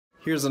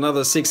Here's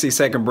another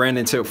 60-second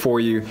branding tip for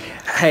you.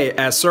 Hey,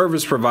 as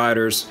service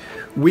providers,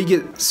 we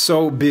get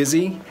so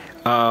busy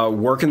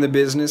working the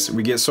business.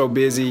 We get so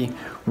busy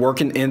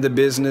working in the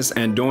business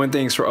and doing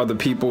things for other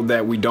people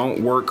that we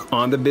don't work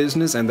on the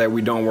business and that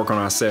we don't work on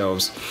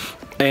ourselves.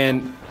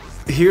 And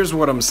here's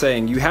what I'm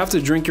saying. You have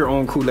to drink your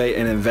own Kool-Aid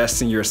and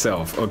invest in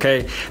yourself,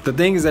 okay? The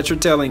things that you're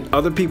telling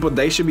other people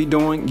they should be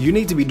doing, you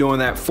need to be doing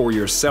that for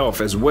yourself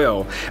as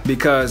well,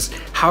 because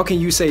how can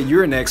you say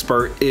you're an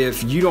expert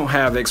if you don't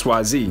have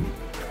XYZ?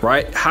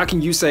 Right? How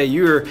can you say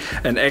you're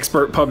an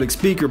expert public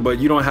speaker, but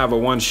you don't have a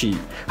one sheet?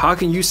 How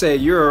can you say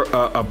you're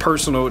a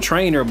personal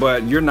trainer,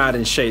 but you're not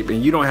in shape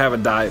and you don't have a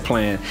diet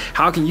plan?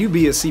 How can you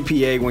be a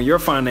CPA when your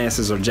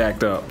finances are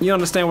jacked up? You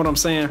understand what I'm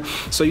saying?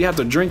 So you have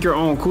to drink your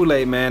own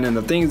Kool-Aid, man, and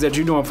the things that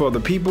you're doing for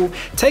other people,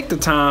 take the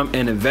time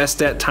and invest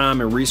that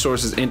time and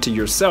resources into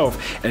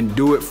yourself and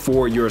do it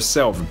for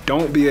yourself.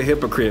 Don't be a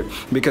hypocrite,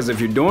 because if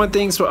you're doing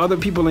things for other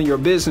people in your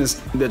business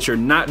that you're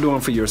not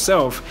doing for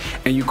yourself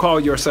and you call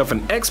yourself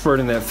an expert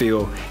in that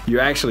field,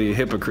 you're actually a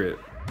hypocrite.